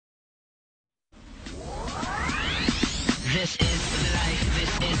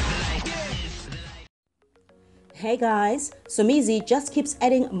Hey guys, Somizi just keeps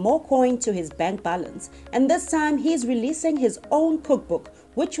adding more coin to his bank balance, and this time he's releasing his own cookbook,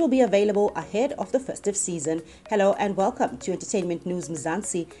 which will be available ahead of the festive season. Hello and welcome to Entertainment News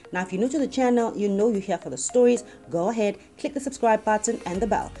Mzansi. Now if you're new to the channel, you know you're here for the stories, go ahead, click the subscribe button and the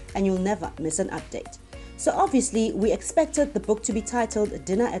bell, and you'll never miss an update. So obviously, we expected the book to be titled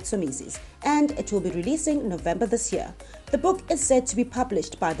Dinner at Somizi's, and it will be releasing November this year. The book is said to be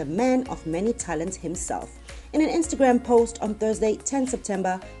published by the man of many talents himself. In an Instagram post on Thursday, 10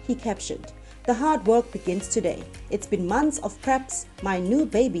 September, he captioned, "The hard work begins today. It's been months of preps. My new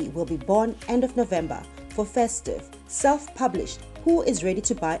baby will be born end of November for festive, self-published. Who is ready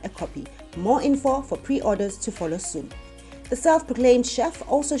to buy a copy? More info for pre-orders to follow soon." The self-proclaimed chef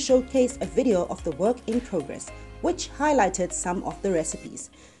also showcased a video of the work in progress, which highlighted some of the recipes.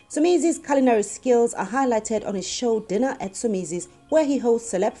 Somizi's culinary skills are highlighted on his show Dinner at Somizi's, where he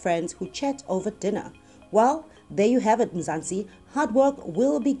hosts celeb friends who chat over dinner. Well, there you have it, Mzansi. Hard work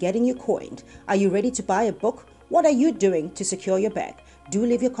will be getting you coined. Are you ready to buy a book? What are you doing to secure your bag? Do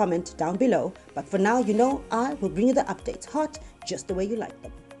leave your comment down below. But for now, you know I will bring you the updates hot, just the way you like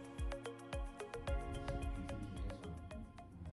them.